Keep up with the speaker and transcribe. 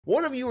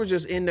What if you were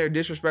just in there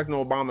disrespecting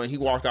Obama and he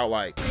walked out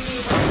like, good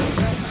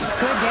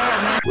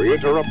damn, man. We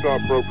interrupt our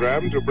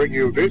program to bring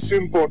you this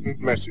important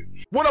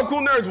message. What up,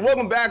 cool nerds?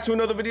 Welcome back to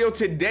another video.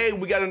 Today,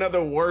 we got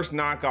another worst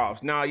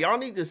knockoffs. Now, y'all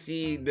need to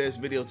see this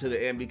video to the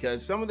end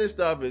because some of this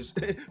stuff is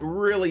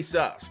really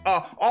sus.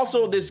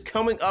 Also, this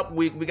coming up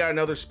week, we got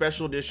another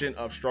special edition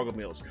of Struggle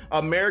Meals.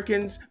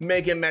 Americans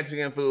Making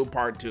Mexican Food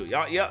Part 2.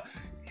 Y'all,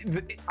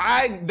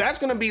 that's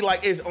gonna be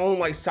like its own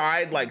like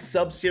side, like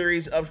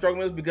sub-series of Struggle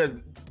Meals because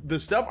the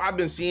stuff I've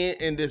been seeing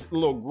in this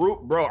little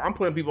group, bro, I'm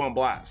putting people on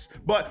blast.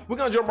 But we're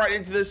gonna jump right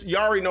into this.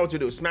 Y'all already know what to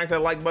do. Smack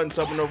that like button,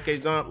 sub and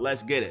notifications on.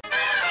 Let's get it.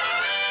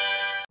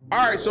 All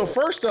right, so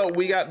first up,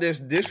 we got this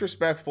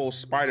disrespectful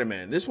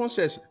Spider-Man. This one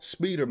says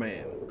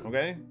Spider-Man,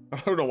 okay? I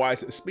don't know why I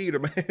said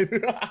Spider-Man.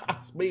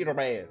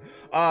 Spider-Man.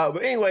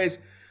 But anyways,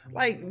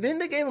 like, then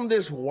they gave him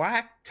this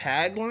whack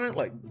tagline,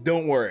 like,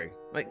 don't worry.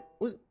 Like,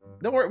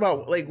 don't worry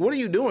about, like, what are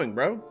you doing,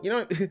 bro? You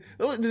know,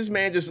 this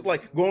man just,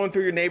 like, going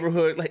through your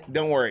neighborhood, like,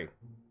 don't worry.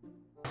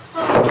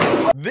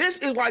 This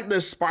is like the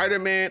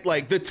Spider-Man,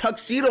 like the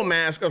tuxedo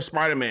mask of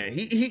Spider-Man.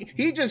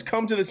 He just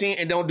come to the scene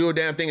and don't do a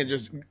damn thing and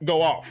just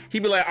go off.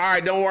 He'd be like, all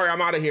right, don't worry,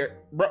 I'm out of here.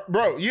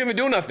 Bro, you didn't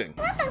do nothing.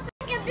 What the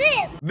fuck is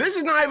this? This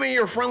is not even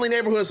your friendly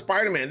neighborhood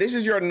Spider-Man. This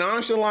is your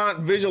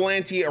nonchalant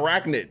vigilante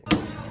arachnid.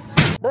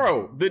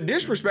 Bro, the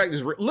disrespect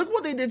is real. Look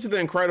what they did to the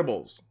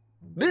Incredibles.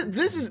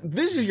 This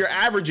is your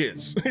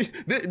averages.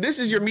 This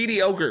is your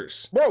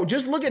mediocres. Bro,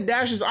 just look at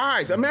Dash's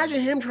eyes.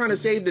 Imagine him trying to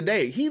save the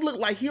day. He looked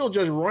like he'll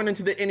just run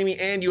into the enemy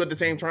and you at the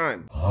same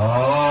time.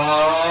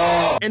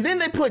 Oh. And then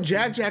they put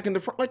Jack in the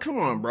front. Like, come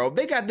on, bro.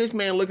 They got this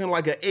man looking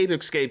like an Ape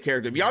Escape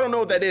character. If y'all don't know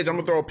what that is, I'm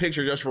gonna throw a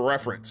picture just for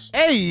reference.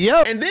 Hey,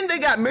 yo. And then they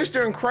got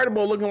Mr.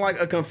 Incredible looking like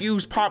a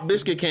confused Pop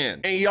Biscuit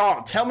can. And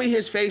y'all, tell me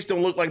his face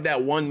don't look like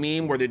that one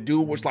meme where the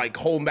dude was like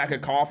holding back a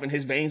cough and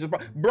his veins were...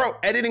 Bro,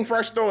 editing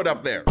fresh, throw it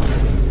up there.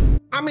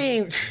 I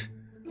mean,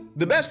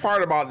 the best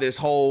part about this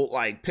whole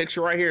like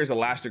picture right here is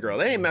Elastigirl.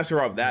 They ain't mess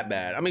her up that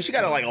bad. I mean, she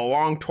got a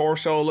long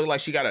torso, look like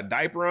she got a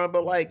diaper on,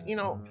 but like, you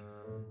know,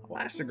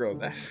 Elastigirl,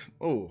 that's,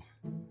 oh,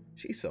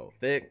 she's so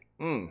thick.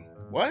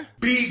 What?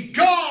 Be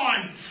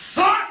gone,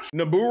 fuck!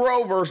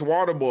 Naburo versus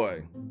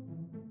Waterboy.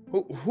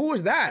 Who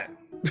is that?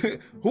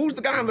 Who's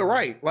the guy on the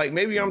right? Like,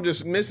 maybe I'm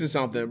just missing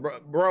something.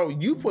 Bro,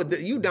 you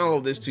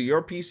download this to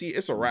your PC,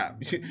 it's a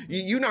wrap.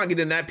 You're not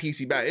getting that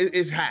PC back.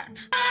 It's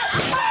hacked.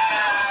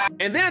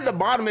 And then at the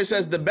bottom, it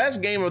says the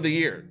best game of the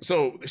year.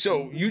 So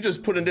you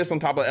just putting this on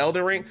top of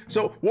Elden Ring.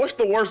 So what's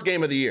the worst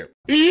game of the year?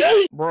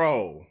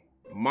 Bro,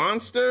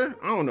 Monster?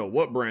 I don't know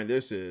what brand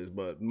this is,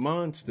 but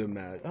Monster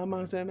Mash.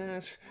 Monster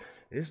Mash.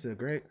 It's the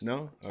great,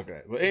 no?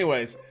 Okay, but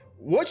anyways,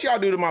 what y'all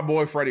do to my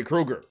boy Freddy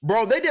Krueger?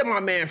 Bro, they did my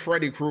man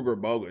Freddy Krueger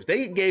bogus.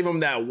 They gave him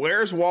that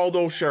Where's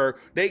Waldo shirt.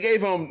 They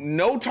gave him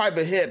no type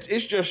of hips.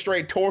 It's just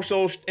straight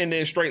torso and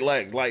then straight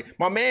legs. Like,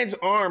 my man's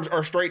arms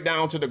are straight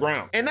down to the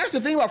ground. And that's the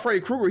thing about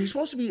Freddy Krueger. He's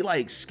supposed to be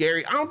like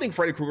scary. I don't think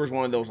Freddy Krueger is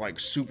one of those like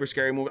super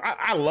scary movies.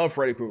 I love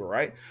Freddy Krueger,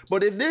 right?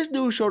 But if this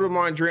dude showed up in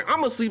my dream, I'm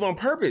gonna sleep on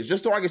purpose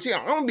just so I can see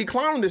him. I'm gonna be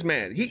clowning this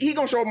man. He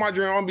gonna show up in my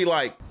dream, I'm gonna be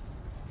like,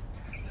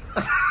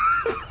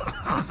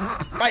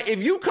 like,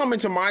 if you come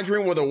into my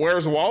dream with a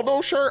Where's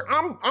Waldo shirt,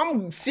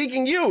 I'm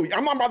seeking you.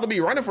 I'm not about to be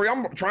running for you.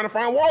 I'm trying to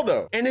find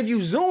Waldo. And if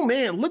you zoom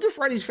in, look at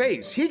Freddy's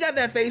face. He got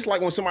that face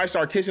like when somebody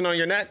started kissing on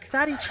your neck.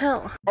 Daddy,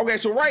 chill. Okay,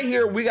 so right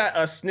here, we got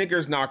a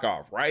Snickers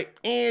knockoff, right?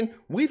 And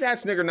we've had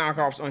Snickers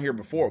knockoffs on here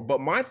before,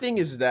 but my thing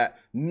is that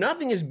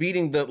nothing is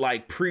beating the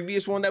like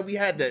previous one that we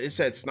had that it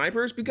said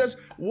snipers, because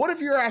what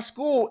if you're at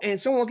school and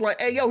someone's like,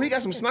 hey, yo, he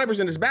got some snipers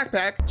in his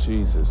backpack.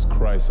 Jesus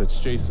Christ, that's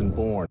Jason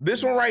Bourne.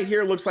 This one right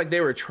here looks like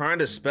they were trying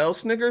to spell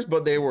Snickers,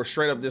 but they were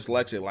straight up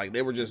dyslexic. Like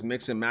they were just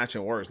mixing,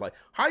 matching words. Like,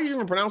 how do you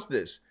even pronounce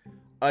this?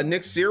 A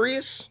Nick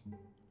Serious?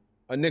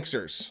 A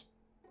Nixers.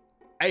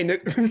 Hey,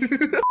 Nick.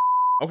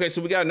 Okay,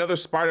 so we got another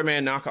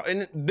Spider-Man knockoff.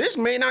 And this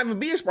may not even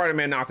be a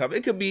Spider-Man knockoff.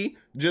 It could be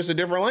just a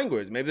different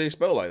language. Maybe they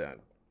spell like that.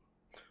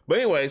 But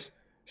anyways,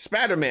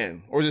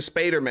 Spaderman, or is it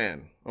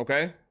Spaderman?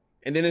 Okay.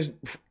 And then it's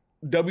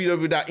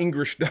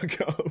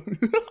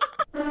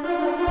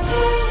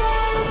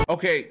www.english.com.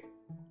 Okay,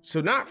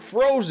 so not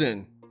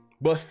Frozen,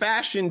 but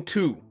Fashion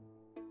 2.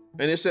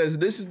 And it says,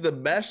 this is the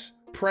best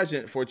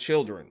present for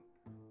children.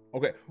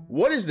 Okay,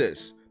 what is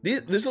this?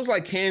 This looks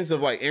like cans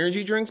of like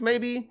energy drinks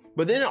maybe,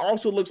 but then it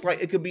also looks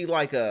like it could be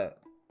like a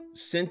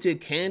scented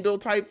candle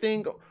type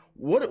thing.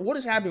 What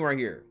is happening right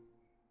here?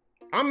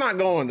 I'm not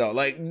going though.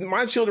 Like,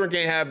 my children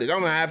can't have this. I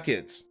don't have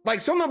kids.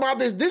 Like, something about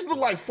this looks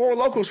like Four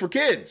Locos for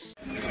kids.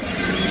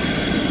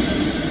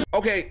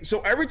 Okay,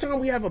 so every time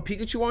we have a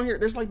Pikachu on here,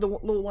 there's like the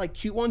little like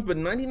cute ones, but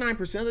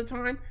 99% of the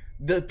time,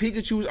 the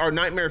Pikachus are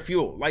nightmare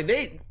fuel. Like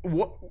they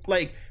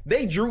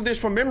drew this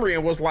from memory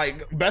and was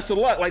like, best of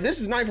luck. Like,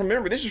 this is not from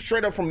memory. This is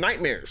straight up from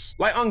nightmares.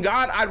 Like, on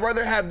God, I'd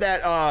rather have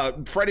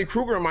that Freddy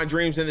Krueger in my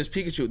dreams than this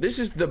Pikachu. This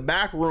is the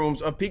back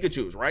rooms of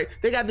Pikachus, right?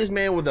 They got this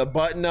man with a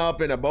button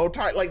up and a bow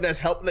tie. Like, that's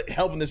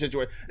helping the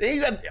situation. Then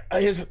you got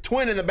his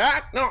twin in the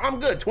back. No,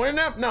 I'm good. Twin in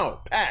them? No,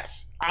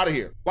 pass. Out of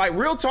here. Like,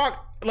 real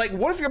talk. Like,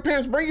 what if your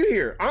parents bring you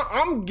here?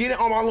 I'm getting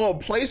on my little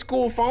Play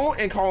School phone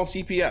and calling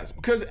CPS,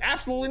 because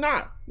absolutely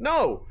not.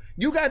 No.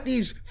 You got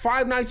these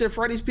Five Nights at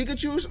Freddy's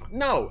Pikachus?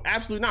 No,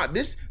 absolutely not.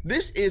 This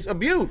is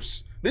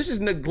abuse. This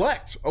is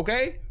neglect,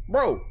 okay?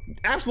 Bro,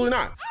 absolutely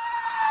not.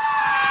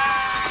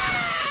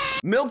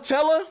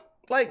 Milktella?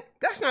 Like,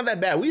 that's not that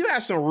bad. We've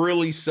had some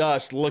really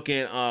sus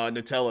looking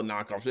Nutella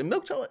knockoffs. And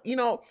Milktella, you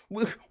know,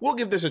 we'll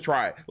give this a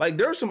try. Like,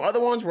 there's some other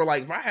ones where,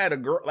 like, if I had a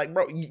girl, like,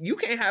 bro, you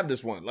can't have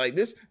this one. Like,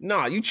 this,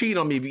 nah, you cheat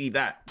on me if you eat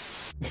that.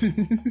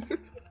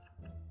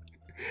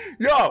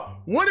 Yo,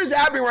 what is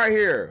happening right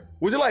here?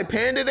 Was it like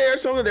Panda Day or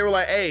something? They were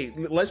like, hey,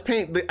 let's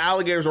paint the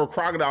alligators or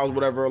crocodiles,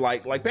 whatever,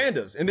 like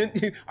pandas. And then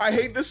I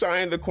hate the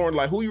sign in the corner,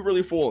 like, who you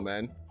really fooling,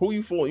 man? Who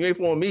you fooling? You ain't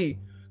fooling me.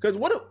 Because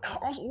what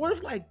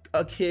if like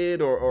a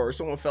kid or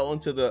someone fell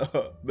into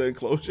the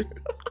enclosure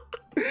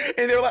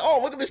and they're like,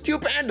 oh, look at this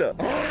cute panda.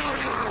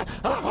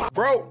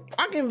 Bro,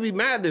 I can't be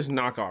mad at this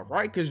knockoff,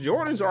 right? Because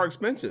Jordans are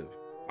expensive.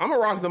 I'm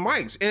gonna rock the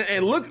mics.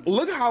 And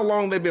look how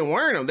long they've been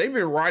wearing them. They've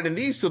been riding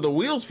these till the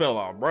wheels fell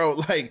off, bro.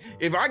 Like,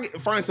 if I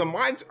find some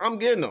mics, I'm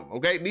getting them,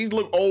 okay? These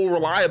look old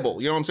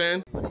reliable, you know what I'm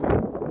saying?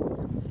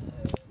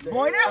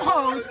 Boy, that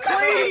hoe's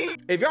clean.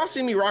 If y'all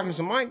see me rocking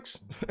some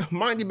mics,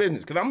 mind your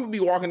business, because I'm gonna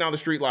be walking down the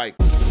street like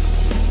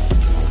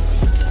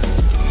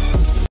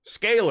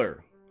Scalar.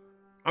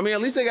 I mean,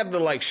 at least they got the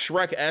like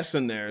Shrek S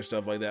in there and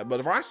stuff like that. But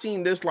if I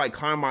seen this like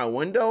climb my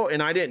window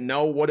and I didn't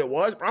know what it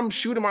was, I'm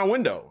shooting my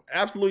window.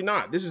 Absolutely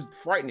not. This is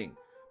frightening.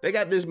 They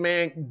got this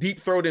man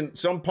deep throating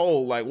some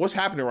pole. Like, what's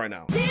happening right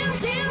now?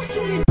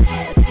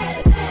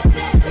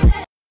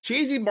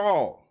 Cheesy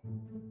ball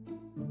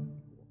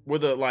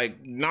with a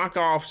like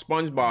knockoff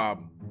SpongeBob,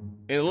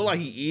 and it looked like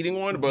he eating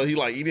one, but he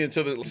like eating it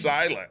to the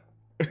side, like.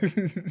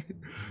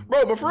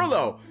 Bro, but for real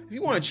though, if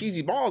you want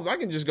cheesy balls, I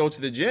can just go to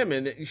the gym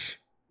and.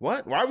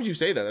 What? Why would you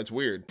say that? That's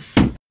weird.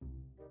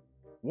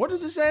 What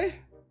does it say?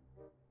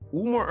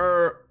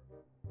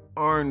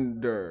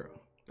 Under.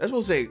 That's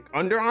supposed to say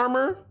Under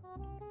Armour?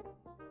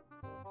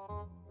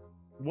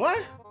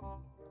 What?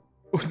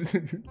 Bro,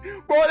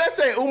 that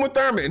say Uma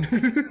Thurman.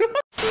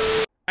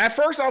 At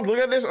first I was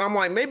looking at this and I'm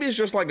like, maybe it's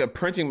just like a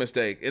printing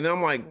mistake. And then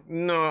I'm like,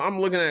 no,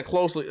 I'm looking at it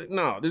closely.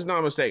 No, this is not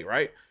a mistake,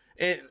 right?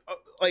 And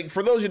like,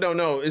 for those who don't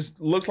know, it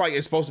looks like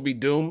it's supposed to be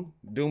Doom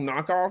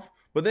knockoff.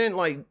 But then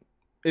like,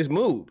 it's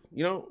mood,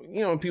 you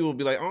know, people will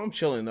be like, oh, I'm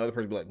chilling. The other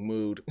person will be like,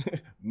 mood,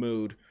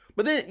 mood.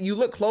 But then you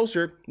look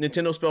closer,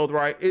 Nintendo spelled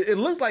right. It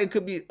looks like it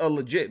could be a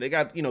legit. They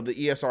got, you know, the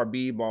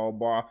ESRB, blah,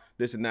 blah,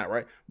 this and that,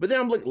 right? But then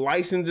I'm like,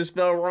 license is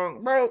spelled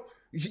wrong. Bro,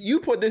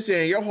 you put this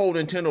in, your whole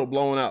Nintendo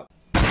blowing up.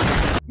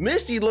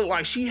 Misty looked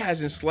like she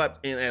hasn't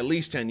slept in at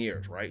least 10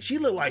 years, right? She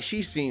looked like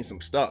she's seen some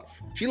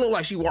stuff. She looked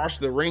like she watched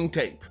the Ring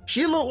tape.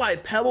 She looked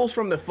like Pebbles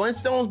from the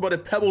Flintstones, but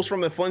if Pebbles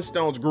from the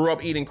Flintstones grew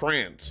up eating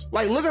crayons.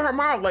 Like, look at her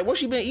mouth. Like, what's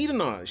she been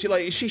eating on?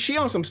 She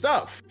on some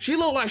stuff. She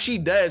looked like she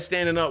dead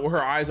standing up with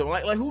her eyes open.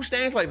 Like who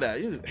stands like that?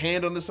 Just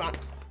hand on the side.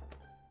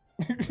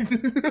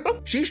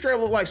 She straight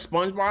looked like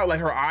SpongeBob,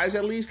 like her eyes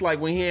at least, like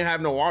when he ain't have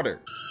no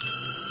water.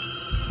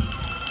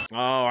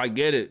 Oh, I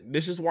get it.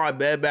 This is why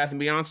Bed Bath &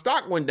 Beyond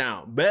stock went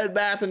down. Bed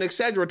Bath and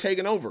Excedra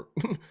taking over.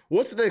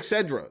 What's the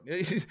Excedra?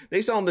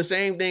 They sell them the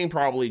same thing,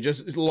 probably,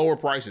 just lower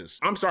prices.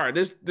 I'm sorry,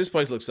 this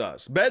place looks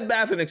sus. Bed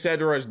Bath and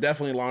Excedra is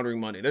definitely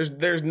laundering money.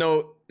 There's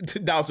no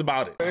doubts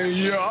about it.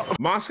 Yeah.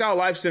 Moscow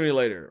Life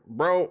Simulator.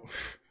 Bro,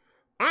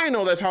 I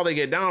know that's how they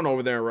get down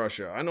over there in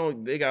Russia. I know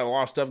they got a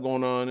lot of stuff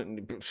going on.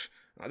 And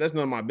that's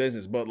none of my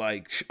business, but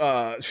like,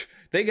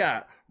 they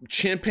got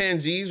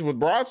chimpanzees with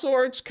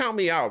broadswords. Count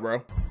me out,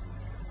 bro.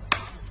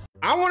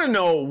 I want to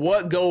know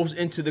what goes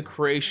into the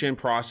creation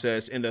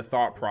process and the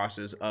thought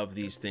process of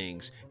these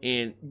things,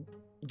 and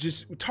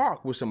just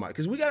talk with somebody,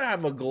 because we got to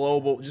have a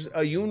global, just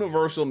a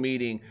universal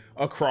meeting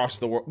across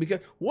the world,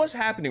 because what's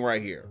happening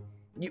right here?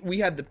 We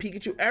have the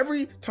Pikachu.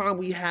 Every time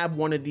we have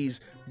one of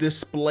these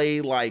display,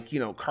 like,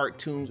 you know,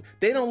 cartoons,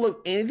 they don't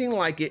look anything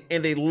like it,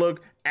 and they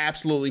look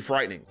absolutely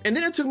frightening. And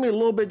then it took me a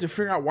little bit to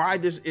figure out why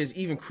this is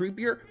even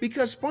creepier,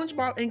 because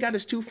SpongeBob ain't got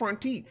his 2 front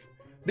teeth.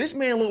 This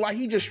man looked like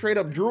he just straight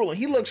up drooling.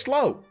 He looks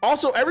slow.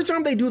 Also, every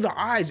time they do the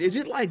eyes, is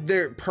it like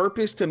their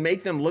purpose to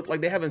make them look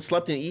like they haven't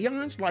slept in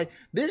eons? Like,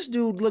 this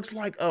dude looks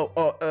like a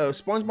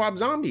SpongeBob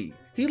zombie.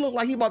 He looked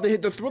like he about to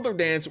hit the Thriller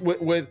dance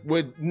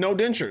with no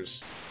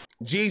dentures.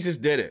 Jesus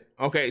did it.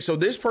 Okay, so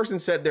this person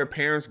said their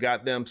parents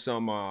got them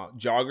some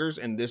joggers,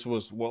 and this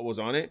was what was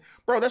on it.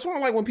 Bro, that's why I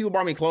like when people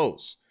buy me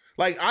clothes.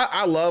 Like,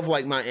 I love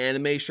like my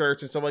anime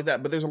shirts and stuff like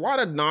that, but there's a lot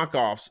of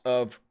knockoffs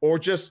of, or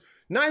just,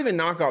 not even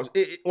knockoffs.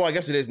 Well, I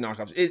guess it is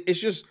knockoffs. It's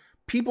just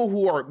people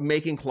who are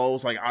making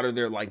clothes like out of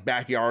their like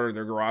backyard or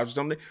their garage or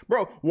something.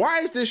 Bro,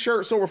 why is this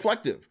shirt so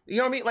reflective? You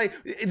know what I mean? Like,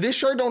 this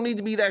shirt don't need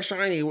to be that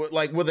shiny with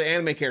an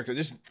anime character.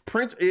 Just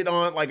print it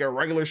on like a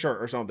regular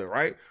shirt or something,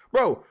 right?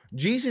 Bro,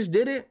 Jesus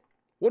did it.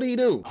 What did he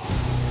do?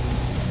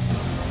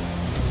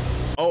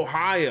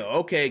 Ohio,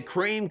 okay,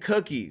 cream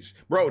cookies.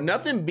 Bro,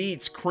 nothing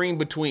beats cream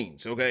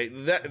betweens, okay?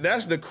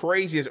 That's the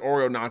craziest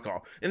Oreo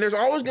knockoff. And there's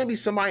always gonna be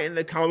somebody in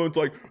the comments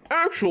like,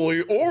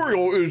 actually,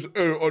 Oreo is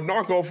a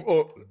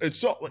knockoff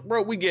itself. Like,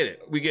 bro, we get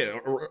it.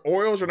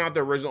 Oreos are not the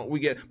original, we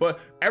get it. But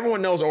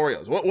everyone knows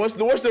Oreos. What's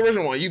the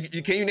original one?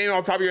 Can you name it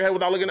off the top of your head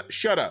without looking at,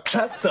 shut up.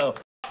 Shut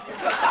the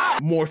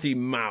Morphe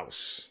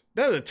Mouse.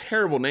 That's a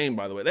terrible name,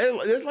 by the way.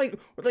 That's like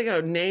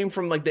a name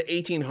from like the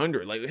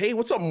 1800s. Like, hey,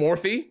 what's up,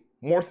 Morphe?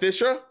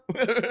 Morticia?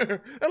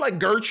 They're like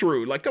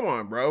Gertrude. Like, come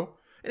on, bro.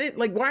 And it,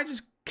 like, why is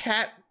this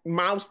cat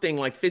mouse thing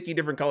like 50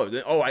 different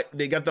colors? Oh,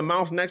 they got the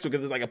mouse next to it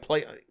because it's like a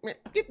play. Man,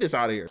 get this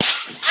out of here.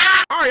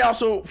 All right, y'all.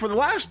 So for the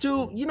last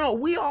two, you know,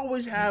 we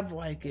always have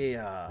like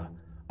a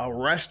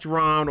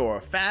restaurant or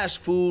a fast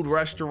food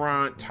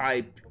restaurant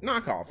type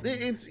knockoff.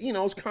 It's, you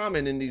know, it's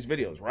common in these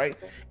videos, right?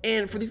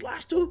 And for these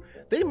last two,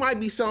 they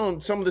might be selling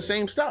some of the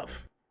same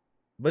stuff,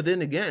 but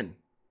then again,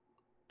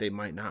 they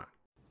might not.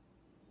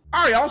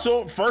 All right, y'all,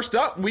 so first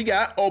up, we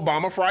got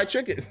Obama fried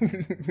chicken.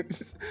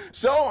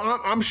 So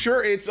I'm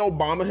sure it's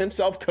Obama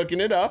himself cooking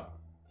it up.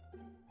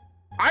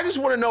 I just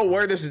want to know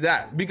where this is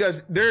at,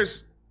 because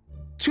there's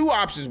two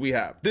options we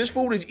have. This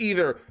food is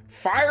either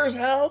fire as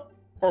hell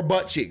or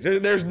butt cheeks.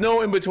 There's no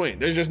in between.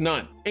 There's just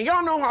none. And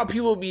y'all know how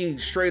people be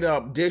straight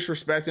up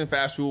disrespecting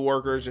fast food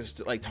workers,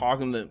 just like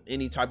talking them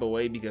any type of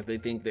way because they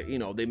think that, you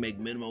know, they make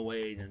minimum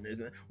wage and this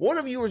and that. One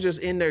of you were just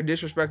in there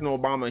disrespecting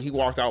Obama and he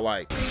walked out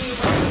like,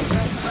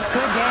 Good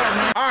damn,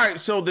 man. all right,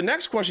 so the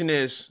next question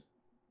is,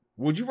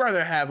 would you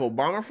rather have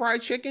Obama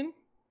fried chicken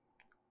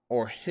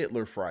or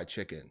Hitler fried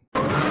chicken?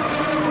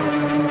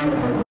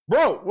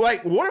 Bro,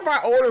 like, what if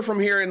I order from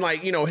here and,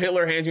 like, you know,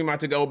 Hitler hands me my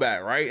to-go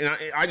bag, right? And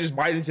I just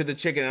bite into the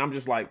chicken and I'm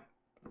just like,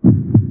 Are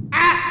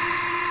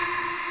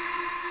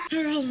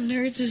all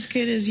nerds as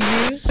good as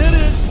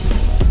you?